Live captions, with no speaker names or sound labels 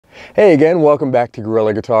Hey again, welcome back to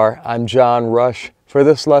Gorilla Guitar. I'm John Rush. For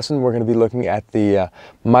this lesson, we're going to be looking at the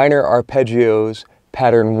minor arpeggios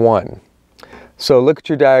pattern 1. So look at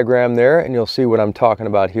your diagram there and you'll see what I'm talking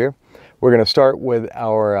about here. We're going to start with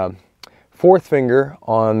our 4th finger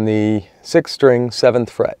on the 6th string, 7th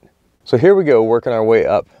fret. So here we go, working our way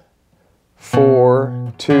up.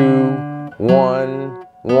 4, 2, 1,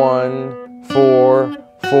 1, 4,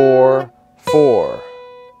 4, 4.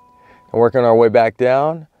 And working our way back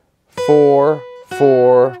down. 4,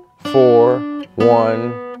 4, 4,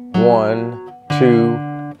 1, 1,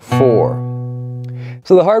 2, 4.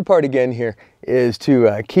 So the hard part again here is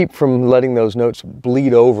to keep from letting those notes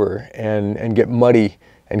bleed over and get muddy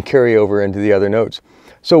and carry over into the other notes.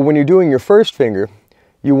 So when you're doing your 1st finger,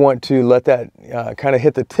 you want to let that kind of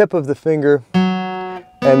hit the tip of the finger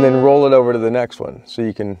and then roll it over to the next one. So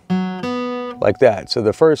you can, like that. So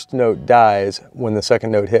the 1st note dies when the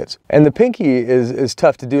 2nd note hits. And the pinky is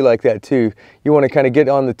tough to do like that too. You want to kind of get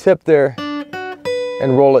on the tip there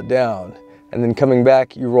and roll it down. And then coming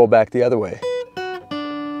back, you roll back the other way,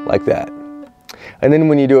 like that. And then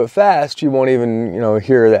when you do it fast, you won't even,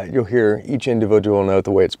 hear that. You'll hear each individual note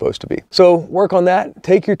the way it's supposed to be. So work on that.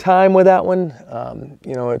 Take your time with that one.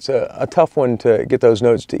 It's a tough one to get those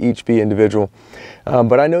notes to each be individual.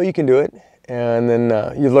 But I know you can do it. And then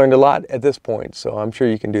you've learned a lot at this point, so I'm sure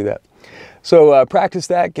you can do that. So practice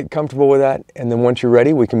that, get comfortable with that, and then once you're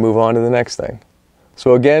ready, we can move on to the next thing.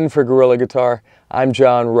 So again, for Gorilla Guitar, I'm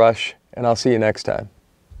John Rush, and I'll see you next time.